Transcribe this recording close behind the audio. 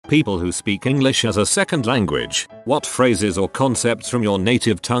people who speak English as a second language, what phrases or concepts from your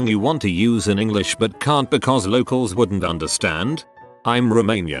native tongue you want to use in English but can't because locals wouldn't understand? I'm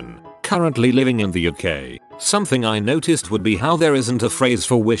Romanian, currently living in the UK. Something I noticed would be how there isn't a phrase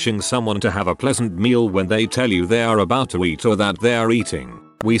for wishing someone to have a pleasant meal when they tell you they are about to eat or that they are eating.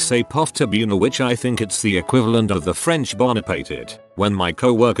 We say poftă bună, which I think it's the equivalent of the French bon appetit. When my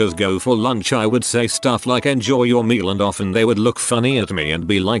co-workers go for lunch I would say stuff like enjoy your meal, and often they would look funny at me and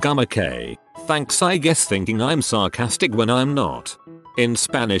be like I'm okay, thanks, I guess, thinking I'm sarcastic when I'm not. In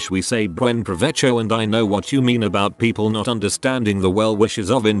Spanish we say buen provecho, and I know what you mean about people not understanding the well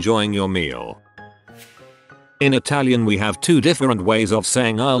wishes of enjoying your meal. In Italian we have two different ways of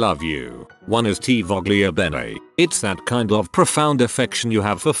saying I love you. One is ti voglio bene. It's that kind of profound affection you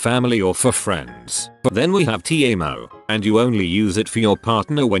have for family or for friends. Then we have ti amo, and you only use it for your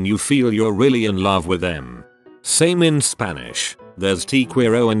partner when you feel you're really in love with them. Same in Spanish. There's ti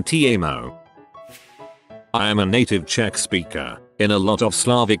quiero and ti amo. I am a native Czech speaker. In a lot of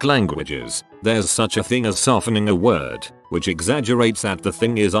Slavic languages, there's such a thing as softening a word, which exaggerates that the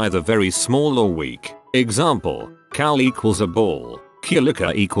thing is either very small or weak. Example, kal equals a ball,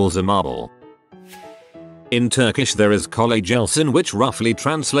 kilika equals a marble. In Turkish there is kolay gelsin, which roughly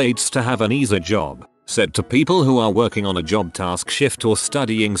translates to have an easy job, said to people who are working on a job task shift or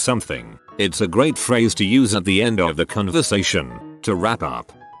studying something. It's a great phrase to use at the end of the conversation, to wrap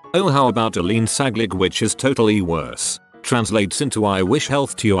up. Oh, how about alin saglig, which is totally worse. Translates into I wish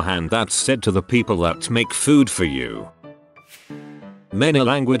health to your hand, that's said to the people that make food for you. Many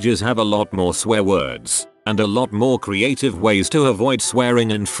languages have a lot more swear words, and a lot more creative ways to avoid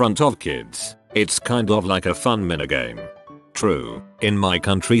swearing in front of kids. It's kind of like a fun minigame. True, in my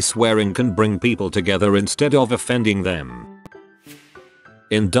country swearing can bring people together instead of offending them.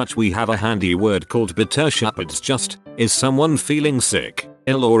 In Dutch we have a handy word called beterschap. It's just, is someone feeling sick,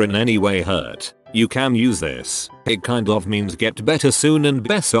 ill or in any way hurt? You can use this. It kind of means get better soon and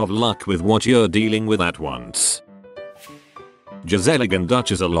best of luck with what you're dealing with at once. Gezellig in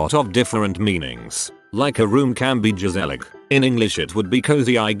Dutch is a lot of different meanings. Like a room can be gezellig. In English it would be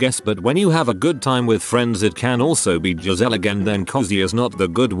cozy, I guess, but when you have a good time with friends it can also be gezellig, and then cozy is not the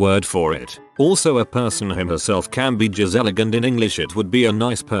good word for it. Also, a person himself can be gezellig, and in English it would be a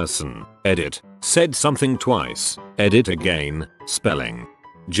nice person. Edit. Said something twice. Edit again. Spelling.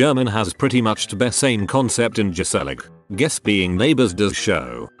 German has pretty much the same concept in gezellig. Guess being neighbors does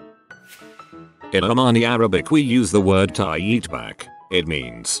show. In Omani Arabic we use the word ta'yit back. It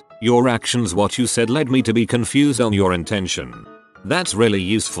means, your actions, what you said led me to be confused on your intention. That's really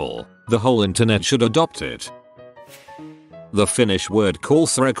useful. The whole internet should adopt it. The Finnish word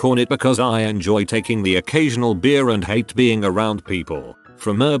kalsara cornet, because I enjoy taking the occasional beer and hate being around people.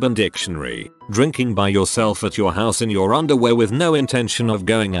 From Urban Dictionary, drinking by yourself at your house in your underwear with no intention of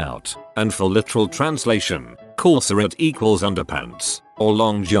going out. And for literal translation, kalsaret equals underpants, or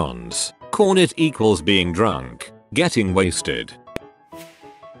long johns. Cornet equals being drunk, getting wasted.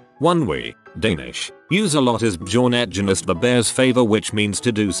 One we, Danish, use a lot is bjornetgenest, the bear's favor, which means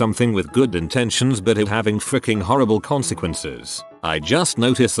to do something with good intentions but it having freaking horrible consequences. I just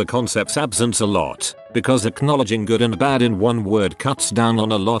notice the concept's absence a lot, because acknowledging good and bad in one word cuts down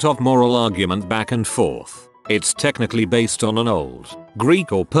on a lot of moral argument back and forth. It's technically based on an old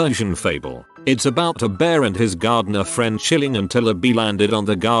Greek or Persian fable. It's about a bear and his gardener friend chilling until a bee landed on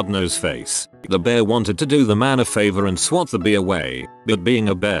the gardener's face. The bear wanted to do the man a favor and swat the bee away, but being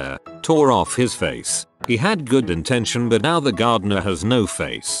a bear, tore off his face. He had good intention, but now the gardener has no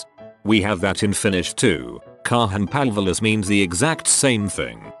face. We have that in Finnish too. Kahan palvelus means the exact same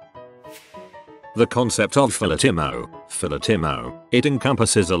thing. The concept of filatimo, it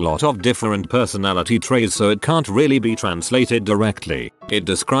encompasses a lot of different personality traits, so it can't really be translated directly. It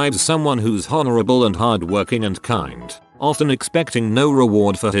describes someone who's honorable and hardworking and kind, often expecting no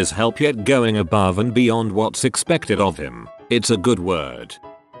reward for his help yet going above and beyond what's expected of him. It's a good word.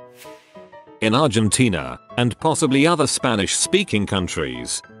 In Argentina, and possibly other Spanish-speaking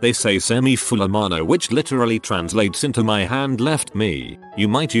countries, they say se me fue la mano, which literally translates into my hand left me. You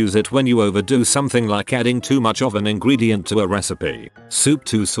might use it when you overdo something like adding too much of an ingredient to a recipe. Soup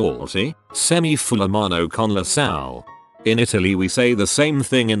too salty? Se me fue la mano con la sal. In Italy we say the same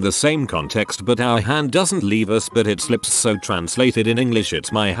thing in the same context, but our hand doesn't leave us but it slips, so translated in English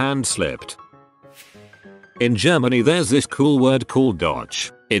it's my hand slipped. In Germany there's this cool word called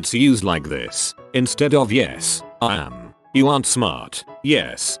Deutsch. It's used like this. Instead of yes, I am. You aren't smart.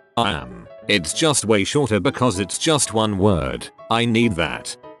 Yes, I am. It's just way shorter because it's just one word. I need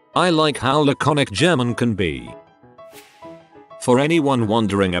that. I like how laconic German can be. For anyone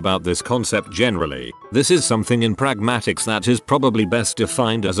wondering about this concept generally, this is something in pragmatics that is probably best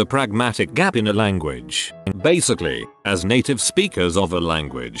defined as a pragmatic gap in a language. Basically, as native speakers of a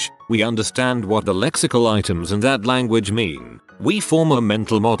language, we understand what the lexical items in that language mean. We form a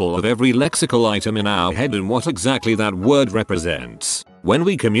mental model of every lexical item in our head and what exactly that word represents. When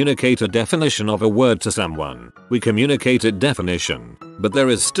we communicate a definition of a word to someone, we communicate a definition, but there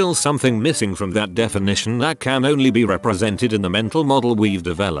is still something missing from that definition that can only be represented in the mental model we've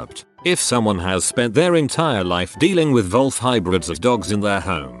developed. If someone has spent their entire life dealing with wolf hybrids as dogs in their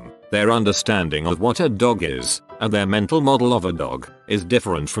home, their understanding of what a dog is, and their mental model of a dog, is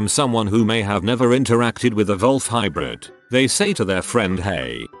different from someone who may have never interacted with a wolf hybrid. They say to their friend,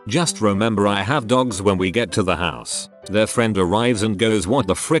 "Hey, just remember I have dogs," when we get to the house. Their friend arrives and goes, "What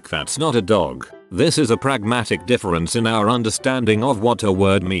the frick, that's not a dog." This is a pragmatic difference in our understanding of what a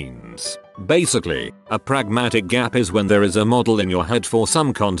word means. Basically, a pragmatic gap is when there is a model in your head for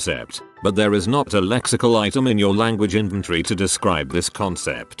some concept, but there is not a lexical item in your language inventory to describe this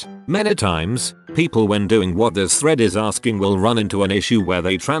concept. Many times, people when doing what this thread is asking will run into an issue where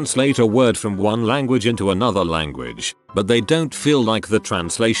they translate a word from one language into another language, but they don't feel like the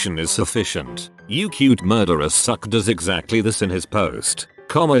translation is sufficient. You Cute Murderous Suck does exactly this in his post.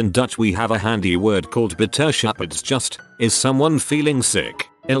 In Dutch we have a handy word called beterschap. It's just, is someone feeling sick,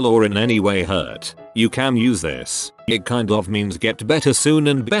 ill or in any way hurt? You can use this. It kind of means get better soon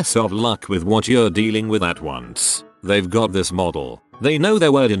and best of luck with what you're dealing with at once. They've got this model. They know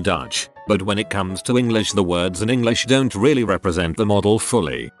their word in Dutch, but when it comes to English, the words in English don't really represent the model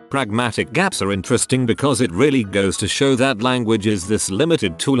fully. Pragmatic gaps are interesting because it really goes to show that language is this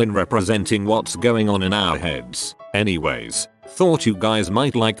limited tool in representing what's going on in our heads. Anyways, thought you guys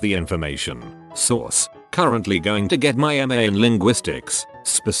might like the information. Source: currently going to get my MA in linguistics,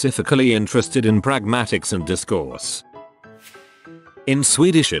 specifically interested in pragmatics and discourse. In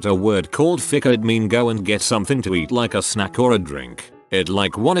Swedish it a word called fika, it mean go and get something to eat like a snack or a drink. It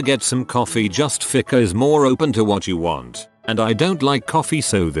like wanna get some coffee, just fika is more open to what you want. And I don't like coffee,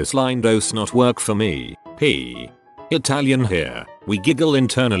 so this line does not work for me. P. Italian here. We giggle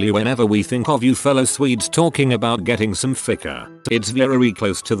internally whenever we think of you fellow Swedes talking about getting some fika. It's very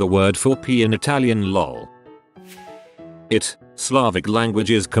close to the word for pee in Italian, lol. Slavic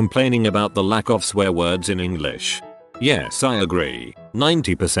languages complaining about the lack of swear words in English. Yes, I agree.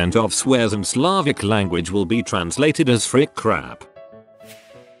 90% of swears in Slavic language will be translated as frick crap.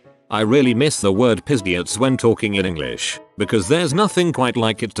 I really miss the word pizdец when talking in English, because there's nothing quite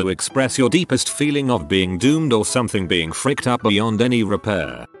like it to express your deepest feeling of being doomed or something being fricked up beyond any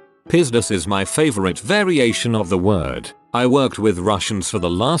repair. Pizdec is my favorite variation of the word. I worked with Russians for the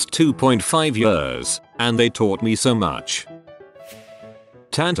last 2.5 years, and they taught me so much.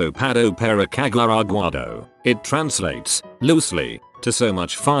 Tanto pado para cagar aguado. It translates, loosely, to so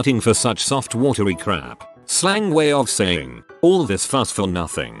much farting for such soft watery crap. Slang way of saying, all this fuss for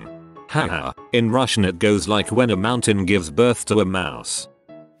nothing. Haha, in Russian it goes like when a mountain gives birth to a mouse.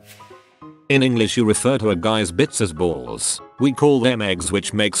 In English you refer to a guy's bits as balls. We call them eggs,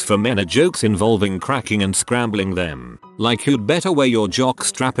 which makes for many jokes involving cracking and scrambling them. Like you'd better wear your jock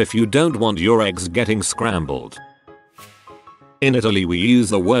strap if you don't want your eggs getting scrambled. In Italy we use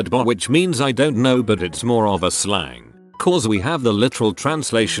the word bo, which means I don't know, but it's more of a slang. Cause we have the literal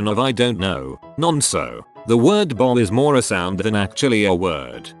translation of I don't know, nonso. The word bo is more a sound than actually a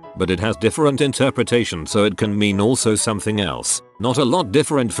word, but it has different interpretation, so it can mean also something else. Not a lot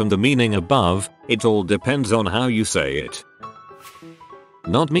different from the meaning above, it all depends on how you say it.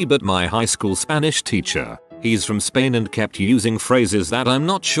 Not me, but my high school Spanish teacher. He's from Spain and kept using phrases that I'm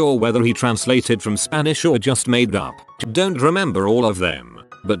not sure whether he translated from Spanish or just made up. Don't remember all of them,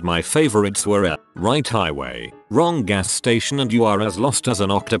 but my favorites were right highway, wrong gas station, and you are as lost as an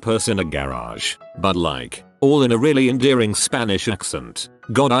octopus in a garage. But like, all in a really endearing Spanish accent.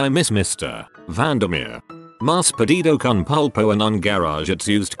 God, I miss Mr. Vandermeer. Mas pedido con pulpo and on garage it's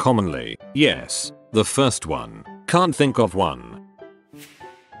used commonly. Yes, the first one. Can't think of one.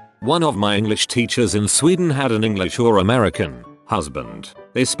 One of my English teachers in Sweden had an English or American husband.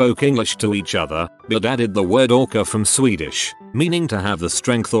 They spoke English to each other, but added the word orka from Swedish, meaning to have the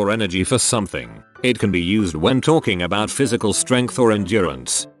strength or energy for something. It can be used when talking about physical strength or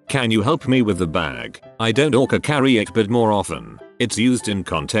endurance. Can you help me with the bag? I don't orka carry it, but more often, it's used in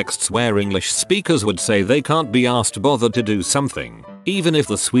contexts where English speakers would say they can't be asked bothered to do something. Even if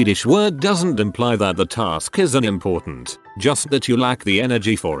the Swedish word doesn't imply that the task is unimportant, just that you lack the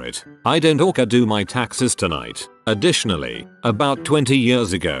energy for it. I don't orka do my taxes tonight. Additionally, about 20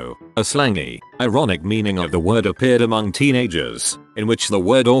 years ago, a slangy, ironic meaning of the word appeared among teenagers, in which the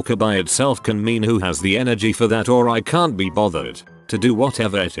word orca by itself can mean who has the energy for that or I can't be bothered to do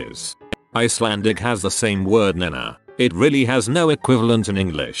whatever it is. Icelandic has the same word nena. It really has no equivalent in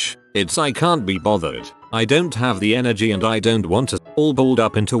English. It's I can't be bothered, I don't have the energy and I don't want to, all balled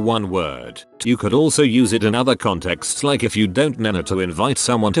up into one word. You could also use it in other contexts, like if you don't nena to invite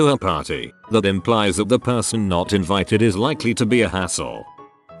someone to a party, that implies that the person not invited is likely to be a hassle.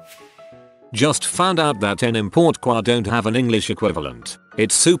 Just found out that en n'importe quoi don't have an English equivalent.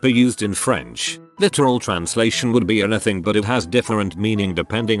 It's super used in French. Literal translation would be anything, but it has different meaning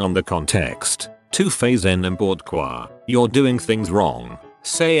depending on the context. To phase en n'importe quoi, you're doing things wrong.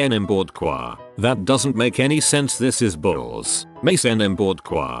 Say en n'importe quoi, that doesn't make any sense, this is bulls. Mais en n'importe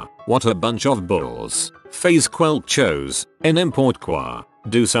quoi, what a bunch of bulls. Phase quelque chose, en n'importe quoi,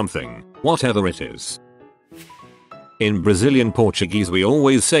 do something, whatever it is. In Brazilian Portuguese we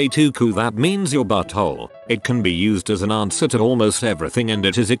always say tucu, that means your butthole. It can be used as an answer to almost everything and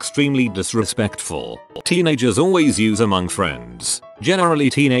it is extremely disrespectful. Teenagers always use among friends, generally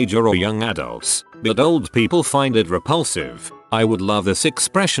teenager or young adults, but old people find it repulsive. I would love this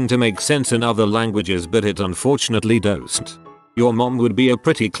expression to make sense in other languages, but it unfortunately doesn't. Your mom would be a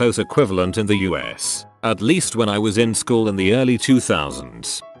pretty close equivalent in the US, at least when I was in school in the early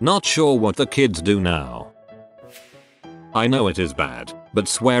 2000s. Not sure what the kids do now. I know it is bad, but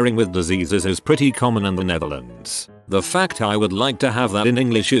swearing with diseases is pretty common in the Netherlands. The fact I would like to have that in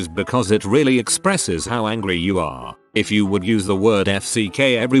English is because it really expresses how angry you are. If you would use the word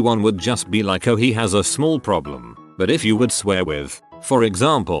FCK, everyone would just be like, oh, he has a small problem. But if you would swear with, for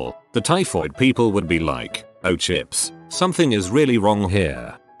example, the typhoid, people would be like, oh chips, something is really wrong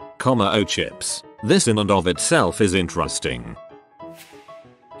here. Oh chips. This in and of itself is interesting.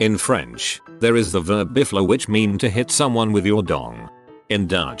 In French, there is the verb biffelen, which means to hit someone with your dong. In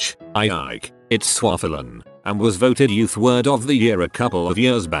Dutch, ijk, it's swaffelen, and was voted Youth Word of the Year a couple of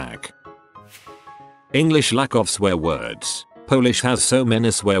years back. English lack of swear words. Polish has so many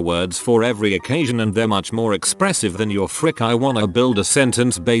swear words for every occasion and they're much more expressive than your frick. I wanna build a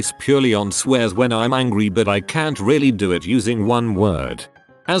sentence based purely on swears when I'm angry, but I can't really do it using one word.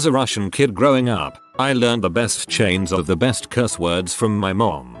 As a Russian kid growing up, I learned the best chains of the best curse words from my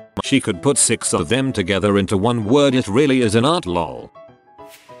mom. She could put 6 of them together into one word. It really is an art, lol.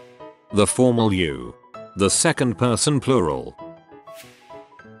 The formal you. The second person plural.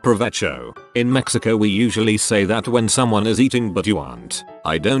 Provecho. In Mexico we usually say that when someone is eating, but you aren't.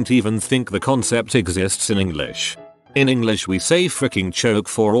 I don't even think the concept exists in English. In English we say freaking choke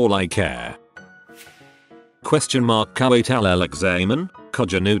for all I care. Question mark ¿Qué tal el examen?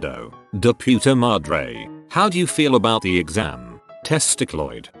 Cojonudo. De puta madre. How do you feel about the exam?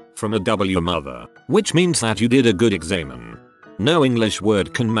 Testicloid. From a W mother. Which means that you did a good examen. No English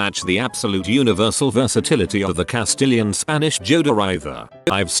word can match the absolute universal versatility of the Castilian Spanish joda either.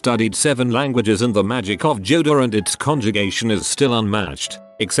 I've studied 7 languages and the magic of joda and its conjugation is still unmatched,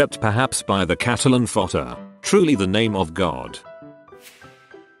 except perhaps by the Catalan fota, truly the name of God.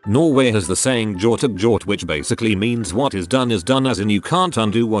 Norway has the saying jortag jort, which basically means what is done, as in you can't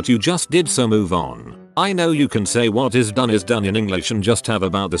undo what you just did, so move on. I know you can say what is done in English and just have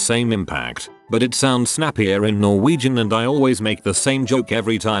about the same impact, but it sounds snappier in Norwegian and I always make the same joke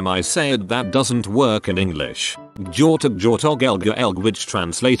every time I say it. That doesn't work in English. Jortag jortog elga elg, which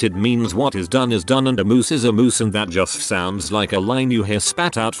translated means what is done and a moose is a moose, and that just sounds like a line you hear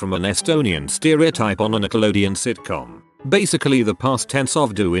spat out from an Estonian stereotype on a Nickelodeon sitcom. Basically the past tense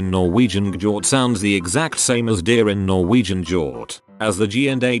of do in Norwegian gjort sounds the exact same as deer in Norwegian jort, as the G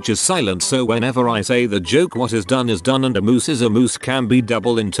and H is silent, so whenever I say the joke what is done and a moose is a moose can be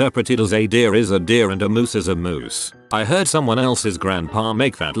double interpreted as a deer is a deer and a moose is a moose. I heard someone else's grandpa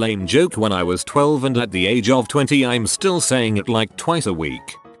make that lame joke when I was 12 and at the age of 20 I'm still saying it like twice a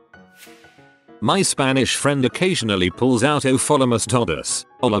week. My Spanish friend occasionally pulls out o follomus todos,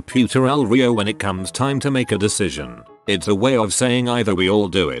 o la puta el rio when it comes time to make a decision. It's a way of saying either we all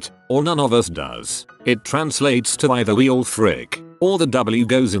do it, or none of us does. It translates to either we all frick, or the W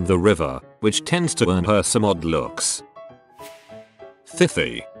goes in the river, which tends to earn her some odd looks.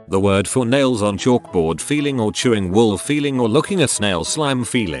 Thithy. The word for nails on chalkboard feeling, or chewing wool feeling, or looking at snail slime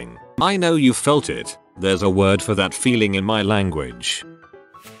feeling. I know you felt it. There's a word for that feeling in my language.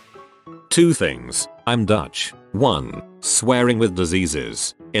 2 things. I'm Dutch. 1. Swearing with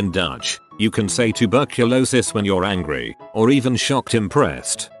diseases. In Dutch, you can say tuberculosis when you're angry, or even shocked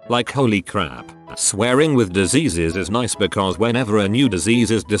impressed, like holy crap. Swearing with diseases is nice because whenever a new disease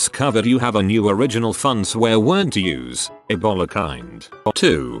is discovered you have a new original fun swear word to use, Ebola kind.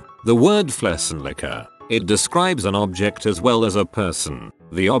 2. The word flessenlicher. It describes an object as well as a person.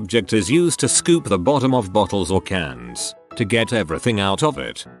 The object is used to scoop the bottom of bottles or cans to get everything out of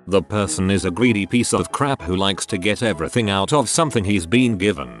it. The person is a greedy piece of crap who likes to get everything out of something he's been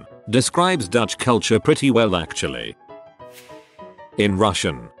given. Describes Dutch culture pretty well actually. In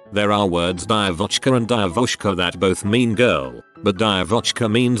Russian, there are words diavochka and diavoshka that both mean girl, but diavochka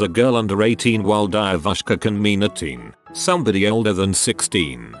means a girl under 18 while diavoshka can mean a teen, somebody older than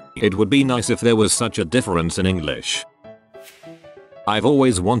 16. It would be nice if there was such a difference in English. I've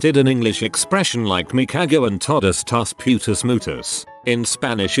always wanted an English expression like me cago and todos tus putas mutas. In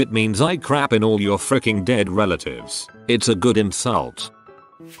Spanish it means I crap in all your freaking dead relatives. It's a good insult.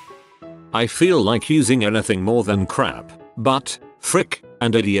 I feel like using anything more than crap, but, frick,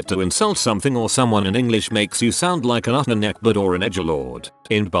 and idiot to insult something or someone in English makes you sound like an utter neckbird or an edgelord.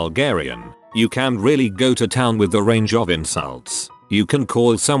 In Bulgarian, you can really go to town with the range of insults. You can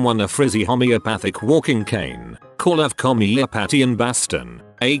call someone a frizzy homeopathic walking cane, call a homeopathian baston,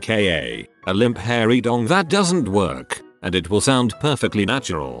 aka a limp hairy dong that doesn't work, and it will sound perfectly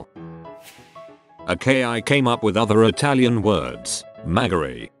natural. Okay, I came up with other Italian words.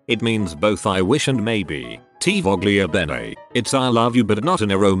 Magari, it means both I wish and maybe. Ti voglio bene, it's I love you but not in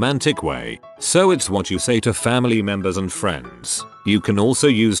a romantic way, so it's what you say to family members and friends. You can also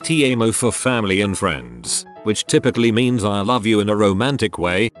use ti amo for family and friends, which typically means I love you in a romantic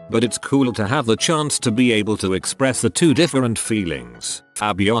way, but it's cool to have the chance to be able to express the two different feelings.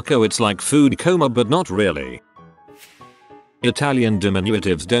 Fabiocco, it's like food coma but not really. Italian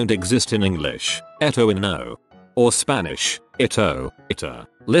diminutives don't exist in English. Etto in no. Or Spanish, ito, ita,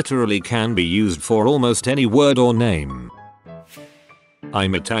 literally can be used for almost any word or name.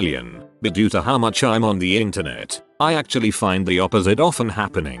 I'm Italian, but due to how much I'm on the internet, I actually find the opposite often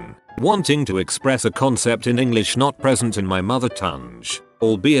happening. Wanting to express a concept in English not present in my mother tongue,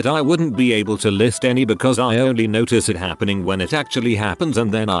 albeit I wouldn't be able to list any because I only notice it happening when it actually happens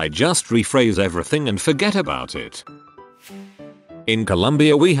and then I just rephrase everything and forget about it. In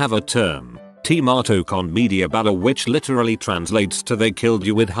Colombia we have a term, Te mato con media bala, which literally translates to they killed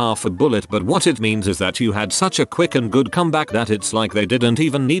you with half a bullet, but what it means is that you had such a quick and good comeback that it's like they didn't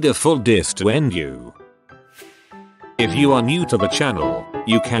even need a full diss to end you. If you are new to the channel,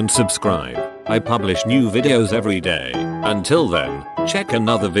 you can subscribe. I publish new videos every day. Until then, check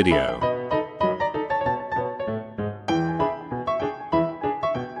another video.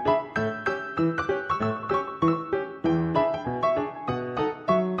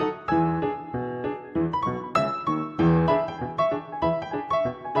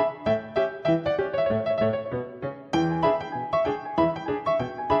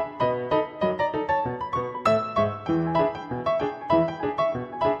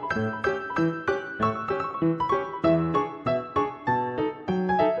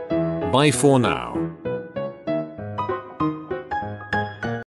 Bye for now.